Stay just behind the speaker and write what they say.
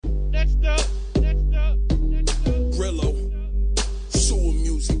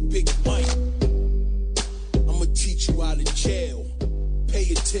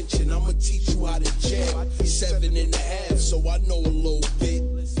I'ma teach you how to jail. 7.5, so I know a little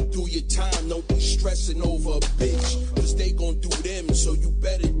bit. Do your time, don't be stressing over a bitch. Cause they gon' do them, so you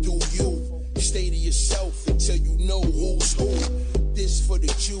better do you. Stay to yourself until you know who's who. This for the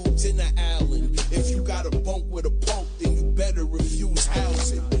cubes in the island. If you got a bunk with a punk, then you better refuse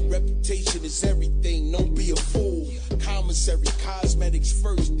housing. Reputation is everything, don't be a fool. Commissary, cosmetics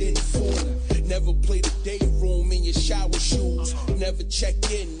first, then fool. Never play the day room in your shower shoes. Never check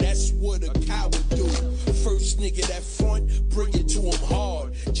in, that's what a coward do. First nigga that front, bring it to him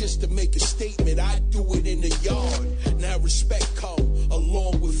hard. Just to make a statement, I do it in the yard. Now respect come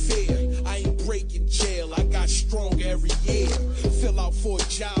along with fear. I ain't breaking jail, I got stronger every year. Fill out for a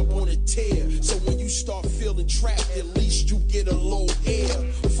job on a tear. So when you start feeling trapped, at least you get a little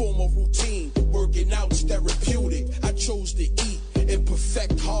air. Form a routine, working out's therapeutic. I chose to eat and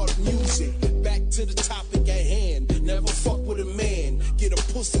perfect hard music. Back to the topic at hand. Never fuck with a man. Get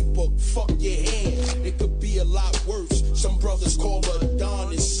a pussy book, fuck your hand. It could be a lot worse. Some brothers call her a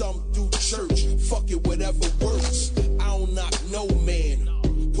don and some do church. Fuck it, whatever works. I don't knock no man.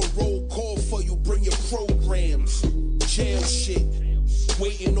 Parole call for you, bring your programs. Jail shit.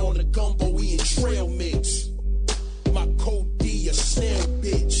 Waiting on the gumbo, eating trail mix. My code D, a snail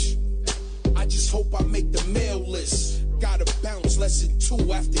bitch. I just hope I make the mail list. Gotta bounce, lesson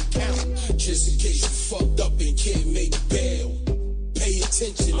 2 after count. Just in case you fucked up and can't make bail. Pay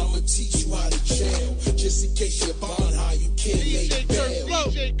attention, I'ma teach you how to jail. Just in case you're bond high, you can't make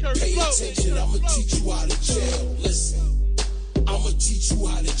bail. Pay attention, I'ma teach you how to jail. Listen, I'ma teach you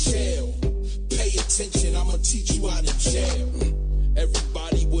how to jail. Pay attention, I'ma teach you how to jail.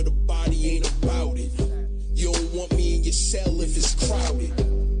 Everybody with a body ain't about it. You don't want me in your cell if it's crowded.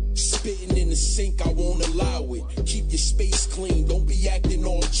 Spitting in the sink, I won't allow it. Keep your space clean, don't be acting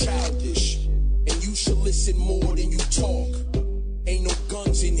all childish. And you should listen more than you talk. Ain't no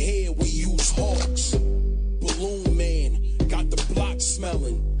guns in here, we use hawks. Balloon man, got the block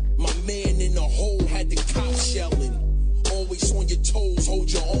smelling. My man in the hole had the cops yelling. Always on your toes,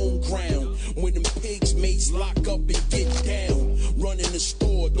 hold your own ground. When them pigs mates lock up and get down. Run in the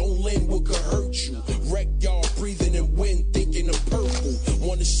store, don't lend what could hurt you. Wreck y'all breathing in wind, thinking of purple.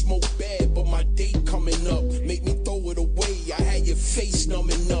 Wanna smoke bad, but my date coming up. Make me throw it away, I had your face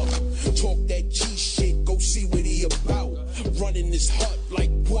numbing up. Talk that G shit, go see what he about. Running this hut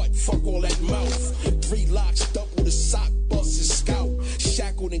like what? Fuck all that mouth. 3 locks, double the sock, bust his scout.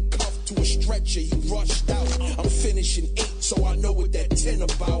 Shackled and cuffed to a stretcher, he rushed out. I'm finishing 8, so I know what that 10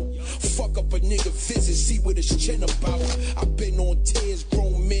 about. Fuck up a nigga visit, see what his chin about. I've been on tears,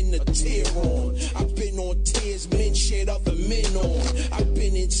 grown men to tear on. I've been on tears, men shed other men on. I've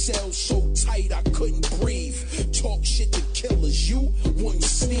been in cells so tight I couldn't breathe. Talk shit to killers, you wouldn't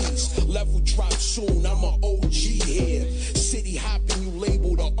sneeze. Level drop soon, I'm an OG here. City hopping, you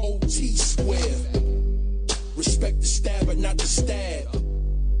labeled a OT square. Respect the stabber, not the stab.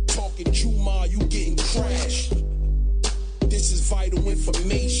 Talking Juma, you getting crashed. This is vital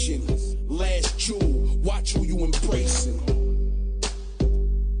information. Last jewel, watch who you embracing.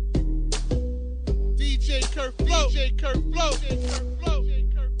 DJ Kurt Flow. DJ Kurt Flow. DJ Kurt Flow.